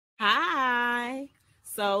Hi.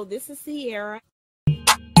 So this is Sierra.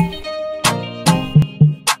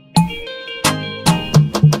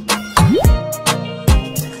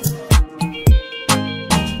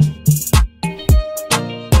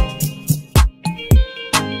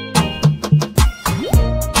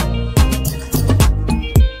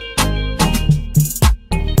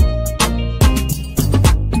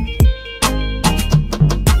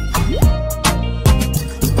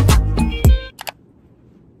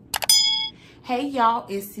 Hey y'all,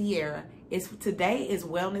 it's Sierra. Today is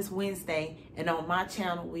Wellness Wednesday, and on my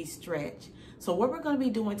channel we stretch. So what we're going to be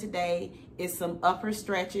doing today is some upper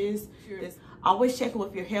stretches. Always check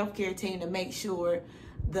with your healthcare team to make sure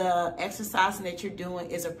the exercising that you're doing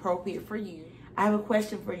is appropriate for you. I have a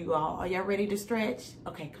question for you all. Are y'all ready to stretch?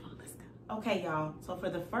 Okay, come on, let's go. Okay, y'all. So for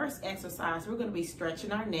the first exercise, we're going to be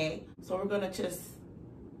stretching our neck. So we're going to just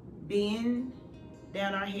bend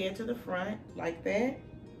down our head to the front like that.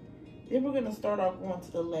 Then we're going to start off going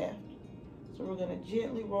to the left. So we're going to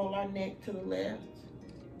gently roll our neck to the left.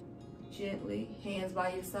 Gently, hands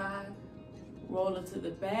by your side. Roll it to the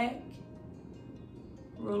back.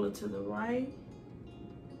 Roll it to the right.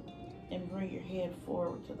 And bring your head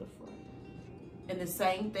forward to the front. And the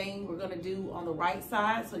same thing we're going to do on the right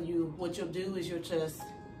side. So what you'll do is you'll just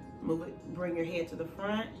move it, bring your head to the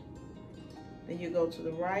front. Then you go to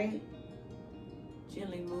the right.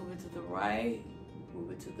 Gently move it to the right.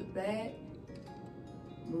 Move it to the back,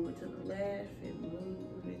 move it to the left, and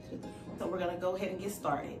move it to the front. So we're gonna go ahead and get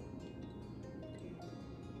started.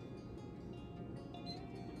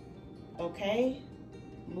 Okay,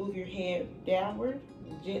 move your head downward,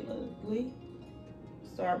 gently.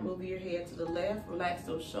 Start moving your head to the left, relax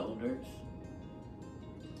those shoulders.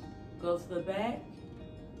 Go to the back,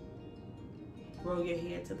 roll your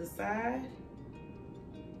head to the side,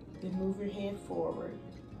 then move your head forward.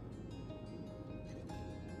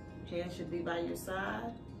 Hand should be by your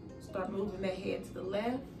side. Start moving that head to the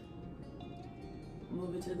left.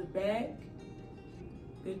 Move it to the back.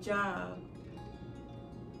 Good job.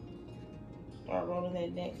 Start rolling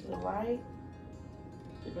that neck to the right.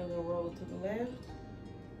 Then we're gonna roll it to the left.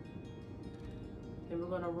 Then we're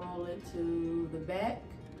gonna roll it to the back.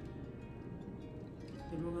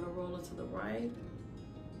 Then we're gonna roll it to the right.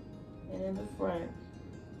 And in the front.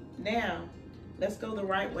 Now, let's go the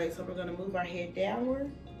right way. So we're gonna move our head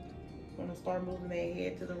downward. We're going to start moving that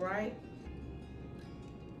head to the right,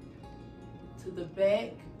 to the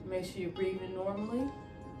back. Make sure you're breathing normally.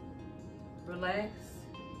 Relax.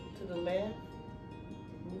 To the left.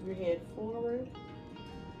 Move your head forward.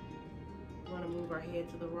 We're going to move our head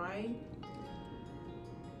to the right.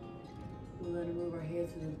 We're going to move our head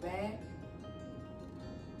to the back,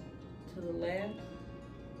 to the left.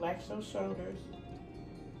 Relax those shoulders.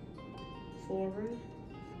 Forward.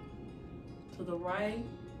 To the right.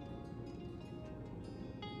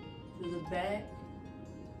 To the back,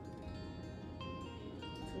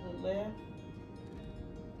 to the left,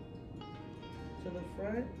 to the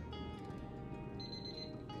front.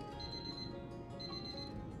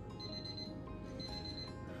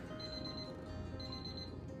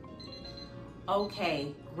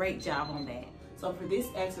 Okay, great job on that. So for this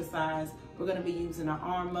exercise, we're going to be using our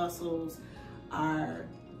arm muscles, our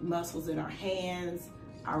muscles in our hands,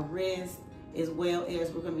 our wrists, as well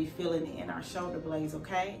as we're going to be filling in our shoulder blades,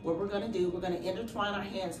 okay? What we're going to do, we're going to intertwine our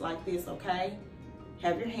hands like this, okay?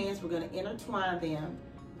 Have your hands, we're going to intertwine them.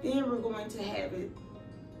 Then we're going to have it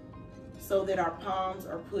so that our palms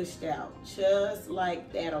are pushed out, just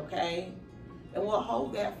like that, okay? And we'll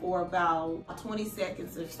hold that for about 20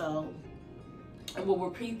 seconds or so. And we'll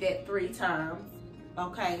repeat that 3 times.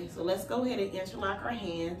 Okay, so let's go ahead and interlock our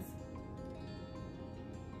hands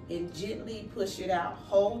and gently push it out.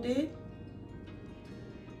 Hold it.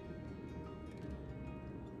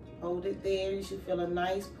 Hold it there. You should feel a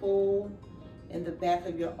nice pull in the back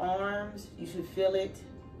of your arms. You should feel it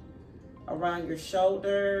around your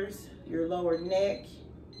shoulders, your lower neck.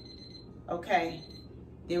 Okay,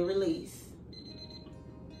 then release.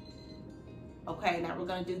 Okay, now we're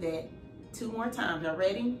gonna do that 2 more times. Y'all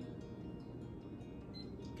ready?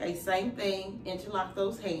 Okay, same thing. Interlock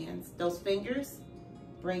those hands, those fingers.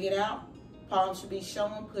 Bring it out. Palms should be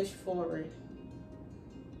showing, push forward.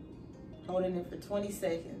 Holding it for 20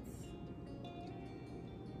 seconds.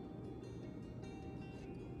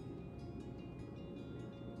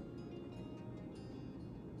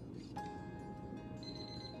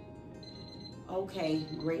 Okay,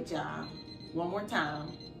 great job. One more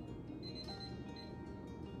time.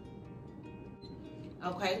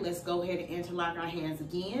 Okay, let's go ahead and interlock our hands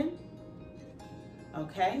again.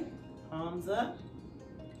 Okay, palms up.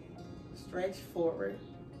 Stretch forward.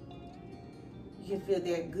 You can feel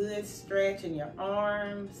that good stretch in your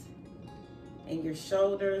arms and your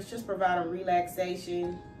shoulders. Just provide a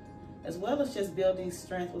relaxation, as well as just building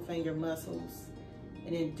strength within your muscles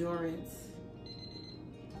and endurance.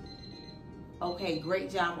 Okay,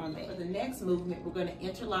 great job on that. For the next movement, we're going to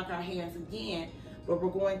interlock our hands again, but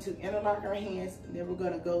we're going to interlock our hands and then we're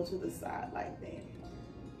going to go to the side like that.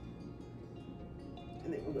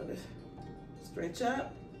 And then we're going to stretch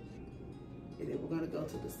up and then we're going to go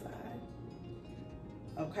to the side.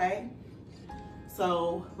 Okay?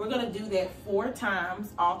 So we're going to do that 4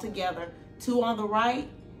 times all together. 2 on the right,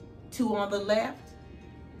 2 on the left.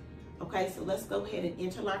 Okay, so let's go ahead and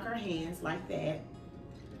interlock our hands like that.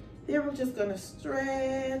 Then we're just gonna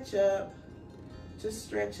stretch up, just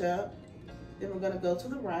stretch up. Then we're gonna go to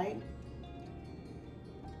the right.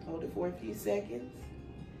 Hold it for a few seconds.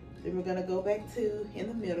 Then we're gonna go back to in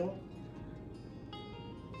the middle.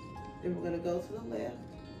 Then we're gonna go to the left.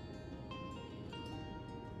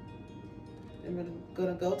 Then we're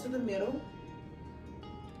gonna go to the middle.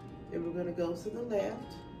 Then we're gonna go to the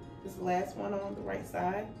left. This last one on the right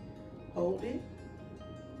side. Hold it.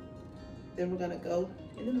 Then we're gonna go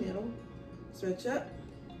in the middle, stretch up.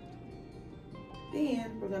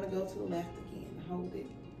 Then we're gonna go to the left again, hold it.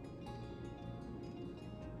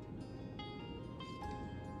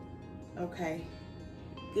 Okay,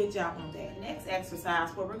 good job on that. Next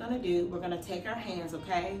exercise, what we're gonna do, we're gonna take our hands,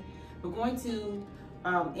 okay? We're going to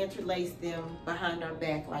interlace them behind our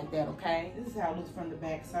back like that, okay? This is how it looks from the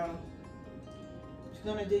back. So what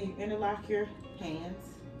you're gonna do, you interlock your hands.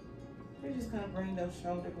 We're just gonna bring those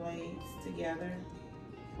shoulder blades together,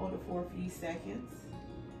 hold it for a few seconds,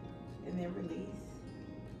 and then release.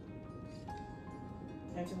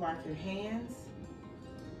 Interlock your hands,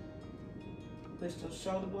 push those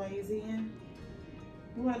shoulder blades in.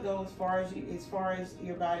 You wanna go as far as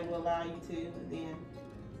your body will allow you to, and then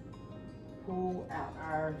pull out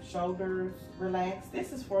our shoulders, relax.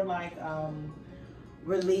 This is for like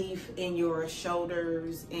relief in your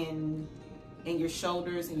shoulders and your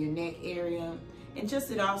shoulders and your neck area, and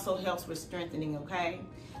just it also helps with strengthening. Okay,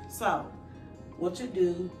 so what you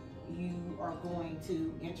do, you are going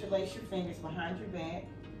to interlace your fingers behind your back.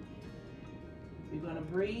 You're going to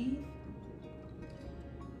breathe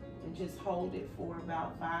and just hold it for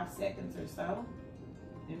about 5 seconds or so,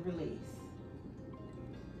 and release.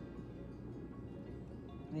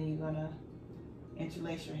 Then you're going to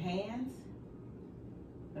interlace your hands,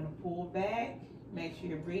 going to pull back, make sure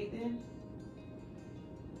you're breathing.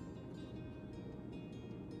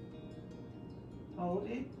 Hold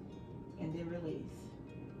it, and then release.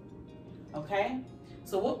 Okay?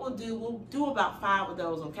 So what we'll do about 5 of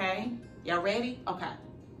those, okay? Y'all ready? Okay.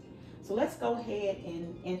 So let's go ahead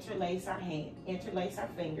and interlace our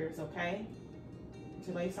fingers, okay?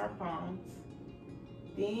 Interlace our palms.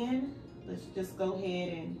 Then let's just go ahead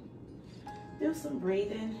and do some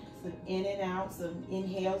breathing, some in and out, some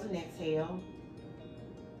inhales and exhale.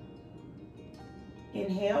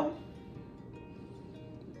 Inhale.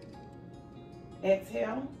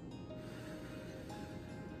 Exhale.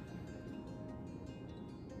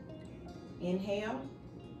 Inhale.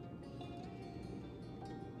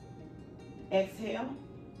 Exhale.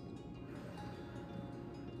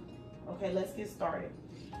 Okay, let's get started.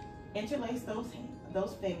 Interlace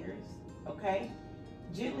those fingers, okay?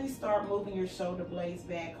 Gently start moving your shoulder blades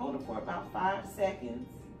back. Hold it for about 5 seconds,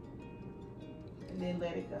 and then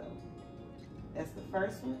let it go. That's the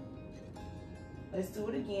first one. Let's do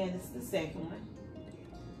it again. This is the second one.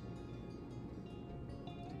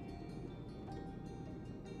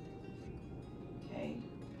 Okay.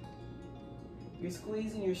 You're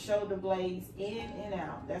squeezing your shoulder blades in and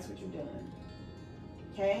out. That's what you're doing.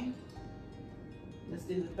 Okay. Let's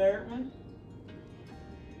do the third one.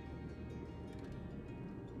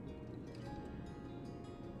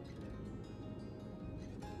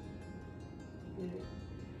 Good.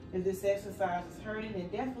 If this exercise is hurting, then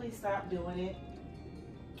definitely stop doing it.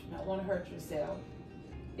 You don't want to hurt yourself.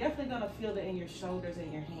 Definitely going to feel it in your shoulders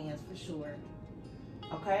and your hands for sure.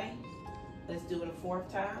 Okay? Let's do it a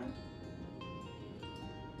 4th time.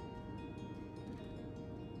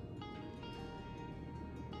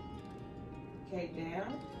 Okay,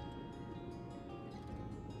 down.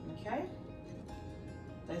 Okay.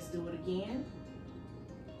 Let's do it again.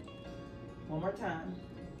 One more time.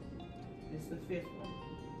 This is the 5th one.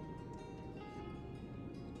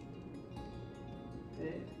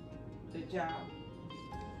 Good. Good job.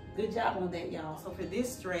 Good job on that, y'all. So for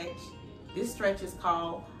this stretch is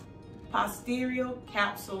called posterior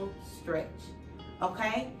capsule stretch.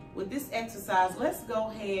 Okay? With this exercise, let's go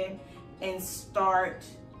ahead and start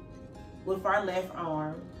with our left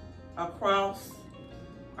arm across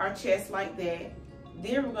our chest like that.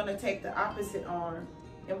 Then we're gonna take the opposite arm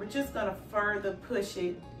and we're just gonna further push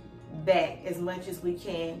it back as much as we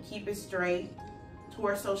can. Keep it straight.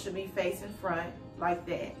 Torso should be facing front like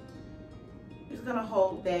that. Just gonna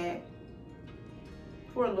hold that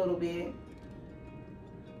for a little bit,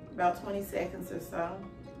 about 20 seconds or so.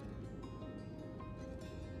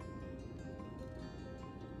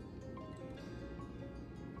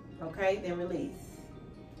 Okay, then release.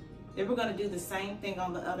 Then we're gonna do the same thing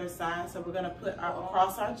on the other side. So we're gonna put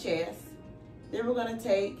across our chest. Then we're gonna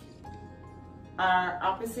take our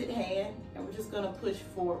opposite hand and we're just gonna push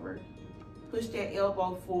forward. Push that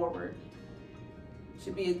elbow forward.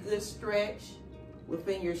 Should be a good stretch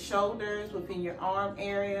within your shoulders, within your arm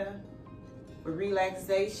area, for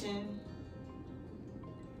relaxation.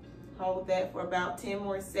 Hold that for about 10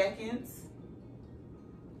 more seconds.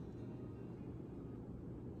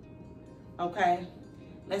 Okay,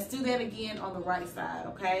 let's do that again on the right side,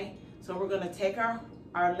 okay? So we're gonna take our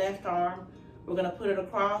left arm, we're gonna put it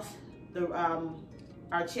across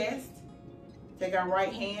our chest, take our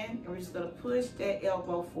right hand, and we're just gonna push that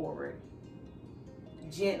elbow forward,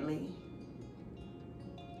 gently.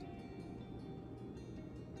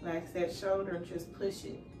 Relax that shoulder and just push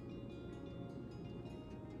it.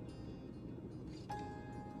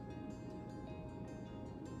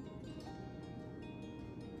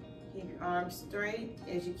 Keep your arms straight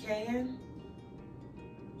as you can.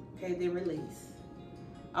 Okay, then release.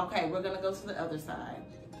 Okay, we're gonna go to the other side.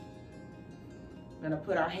 We're gonna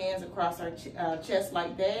put our hands across our chest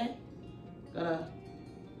like that.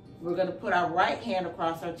 We're gonna put our right hand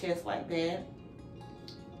across our chest like that.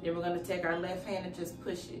 Then we're gonna take our left hand and just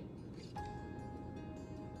push it.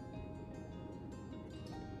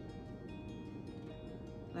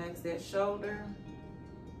 Relax that shoulder.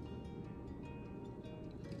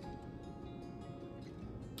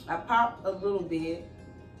 I popped a little bit,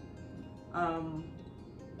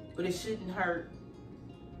 but it shouldn't hurt.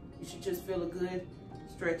 You should just feel a good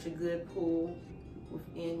stretch, a good pull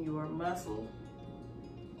within your muscle,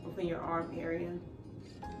 within your arm area.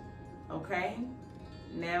 Okay,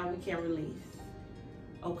 now we can release.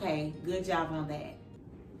 Okay, good job on that.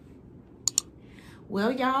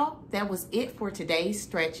 Well, y'all, that was it for today's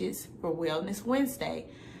stretches for Wellness Wednesday.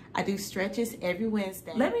 I do stretches every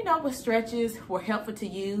Wednesday. Let me know what stretches were helpful to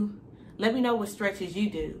you. Let me know what stretches you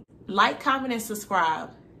do. Like, comment, and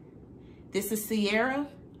subscribe. This is Sierra.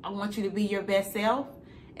 I want you to be your best self,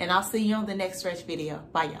 and I'll see you on the next stretch video.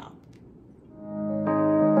 Bye, y'all.